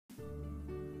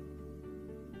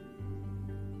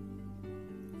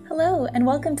Hello and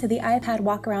welcome to the iPad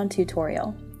walk-around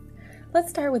tutorial. Let's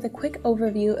start with a quick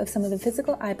overview of some of the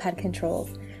physical iPad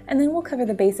controls, and then we'll cover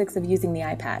the basics of using the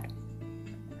iPad.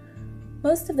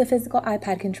 Most of the physical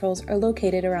iPad controls are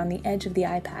located around the edge of the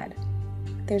iPad.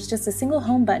 There's just a single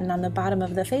home button on the bottom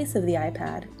of the face of the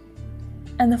iPad,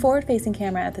 and the forward-facing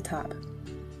camera at the top.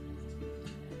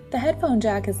 The headphone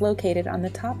jack is located on the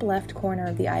top left corner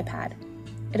of the iPad.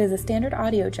 It is a standard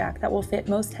audio jack that will fit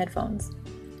most headphones.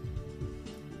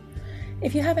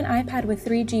 If you have an iPad with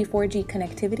 3G, 4G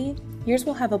connectivity, yours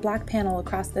will have a black panel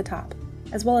across the top,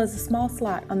 as well as a small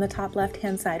slot on the top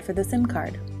left-hand side for the SIM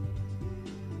card.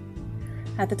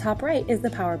 At the top right is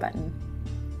the power button.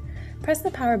 Press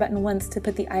the power button once to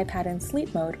put the iPad in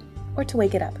sleep mode, or to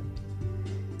wake it up.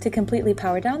 To completely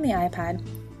power down the iPad,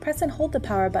 press and hold the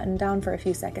power button down for a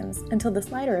few seconds until the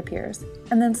slider appears,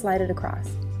 and then slide it across.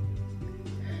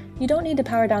 You don't need to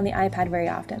power down the iPad very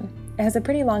often. It has a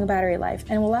pretty long battery life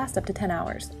and will last up to 10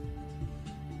 hours.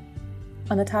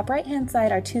 On the top right-hand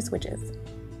side are two switches.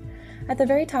 At the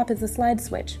very top is the slide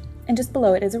switch, and just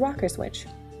below it is a rocker switch.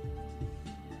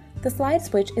 The slide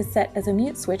switch is set as a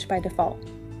mute switch by default.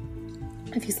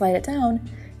 If you slide it down,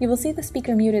 you will see the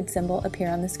speaker muted symbol appear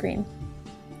on the screen.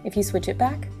 If you switch it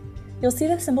back, you'll see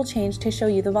the symbol change to show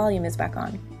you the volume is back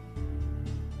on.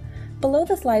 Below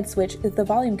the slide switch is the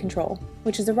volume control,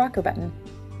 which is a rocker button.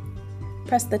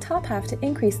 Press the top half to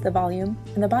increase the volume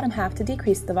and the bottom half to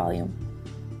decrease the volume.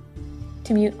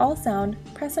 To mute all sound,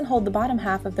 press and hold the bottom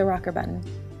half of the rocker button.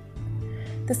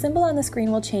 The symbol on the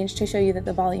screen will change to show you that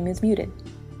the volume is muted.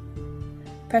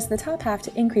 Press the top half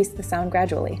to increase the sound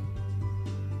gradually.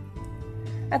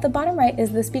 At the bottom right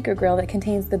is the speaker grill that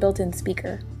contains the built-in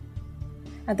speaker.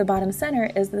 At the bottom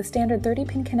center is the standard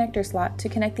 30-pin connector slot to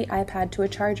connect the iPad to a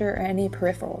charger or any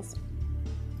peripherals.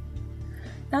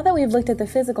 Now that we've looked at the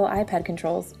physical iPad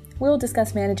controls, we will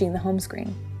discuss managing the home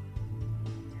screen.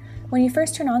 When you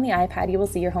first turn on the iPad, you will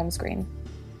see your home screen.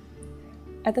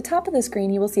 At the top of the screen,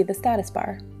 you will see the status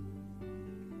bar.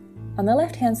 On the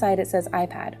left-hand side, it says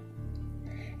iPad.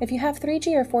 If you have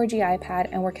 3G or 4G iPad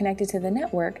and were connected to the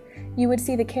network, you would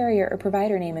see the carrier or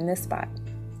provider name in this spot.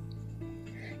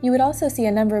 You would also see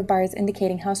a number of bars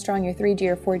indicating how strong your 3G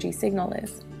or 4G signal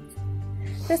is.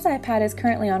 This iPad is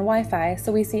currently on Wi-Fi,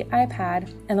 so we see iPad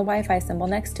and the Wi-Fi symbol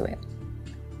next to it.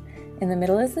 In the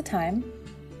middle is the time,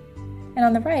 and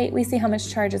on the right we see how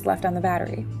much charge is left on the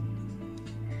battery.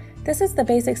 This is the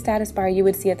basic status bar you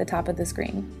would see at the top of the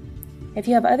screen. If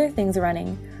you have other things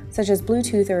running, such as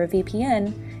Bluetooth or a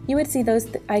VPN, you would see those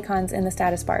icons in the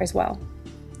status bar as well.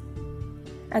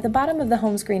 At the bottom of the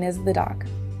home screen is the dock.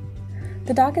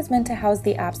 The dock is meant to house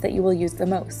the apps that you will use the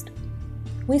most.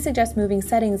 We suggest moving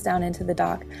settings down into the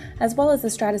dock, as well as the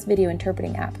Stratus Video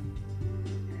Interpreting app.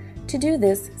 To do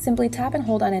this, simply tap and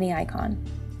hold on any icon.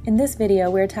 In this video,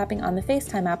 we are tapping on the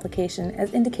FaceTime application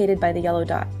as indicated by the yellow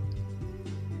dot.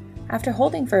 After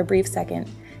holding for a brief second,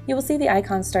 you will see the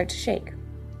icons start to shake.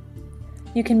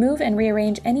 You can move and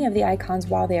rearrange any of the icons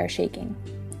while they are shaking.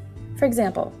 For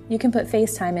example, you can put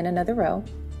FaceTime in another row,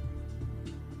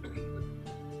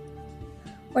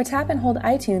 or tap and hold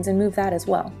iTunes and move that as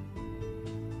well.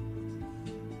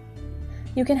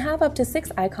 You can have up to 6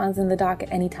 icons in the dock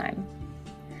at any time.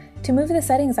 To move the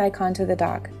settings icon to the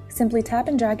dock, simply tap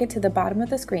and drag it to the bottom of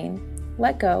the screen,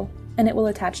 let go, and it will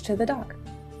attach to the dock.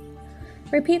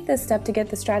 Repeat this step to get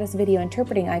the Stratus Video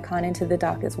Interpreting icon into the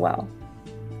dock as well.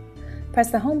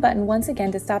 Press the home button once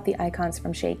again to stop the icons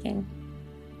from shaking.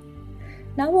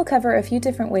 Now we'll cover a few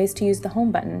different ways to use the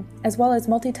home button, as well as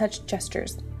multi-touch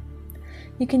gestures.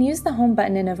 You can use the home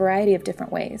button in a variety of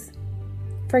different ways.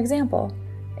 For example,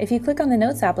 if you click on the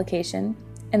Notes application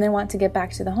and then want to get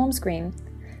back to the home screen,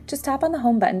 just tap on the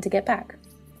home button to get back.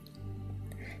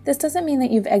 This doesn't mean that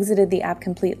you've exited the app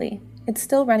completely. It's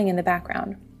still running in the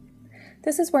background.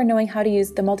 This is where knowing how to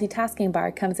use the multitasking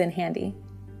bar comes in handy.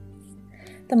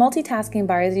 The multitasking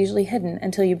bar is usually hidden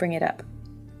until you bring it up.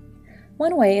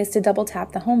 One way is to double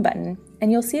tap the home button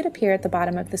and you'll see it appear at the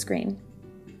bottom of the screen.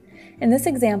 In this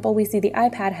example, we see the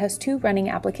iPad has 2 running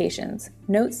applications,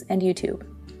 Notes and YouTube.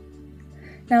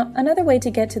 Now, another way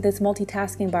to get to this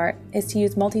multitasking bar is to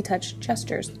use multi-touch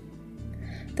gestures.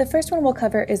 The first one we'll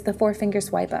cover is the 4-finger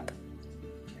swipe up.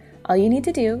 All you need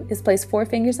to do is place 4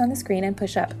 fingers on the screen and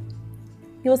push up.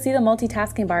 You will see the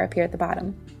multitasking bar appear at the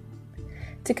bottom.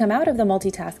 To come out of the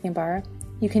multitasking bar,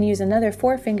 you can use another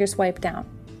 4-finger swipe down.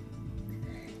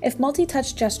 If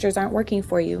multi-touch gestures aren't working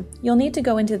for you, you'll need to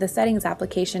go into the Settings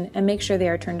application and make sure they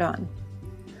are turned on.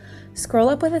 Scroll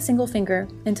up with a single finger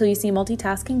until you see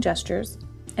multitasking gestures,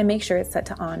 and make sure it's set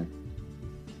to on.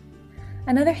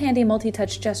 Another handy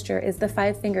multi-touch gesture is the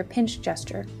 5-finger pinch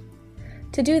gesture.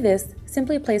 To do this,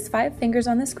 simply place 5 fingers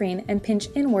on the screen and pinch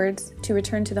inwards to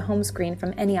return to the home screen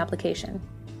from any application.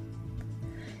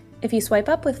 If you swipe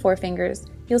up with 4 fingers,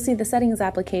 you'll see the Settings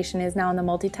application is now in the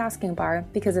multitasking bar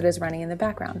because it is running in the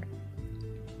background.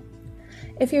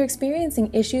 If you're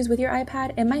experiencing issues with your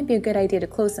iPad, it might be a good idea to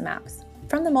close some apps.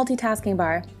 From the multitasking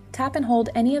bar, tap and hold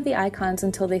any of the icons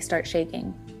until they start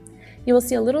shaking. You will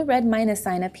see a little red minus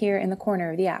sign appear in the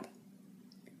corner of the app.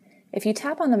 If you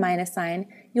tap on the minus sign,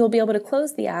 you will be able to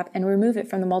close the app and remove it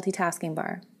from the multitasking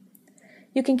bar.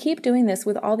 You can keep doing this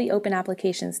with all the open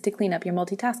applications to clean up your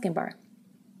multitasking bar.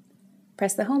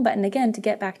 Press the home button again to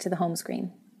get back to the home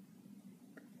screen.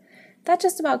 That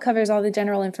just about covers all the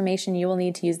general information you will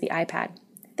need to use the iPad.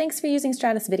 Thanks for using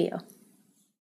Stratus Video.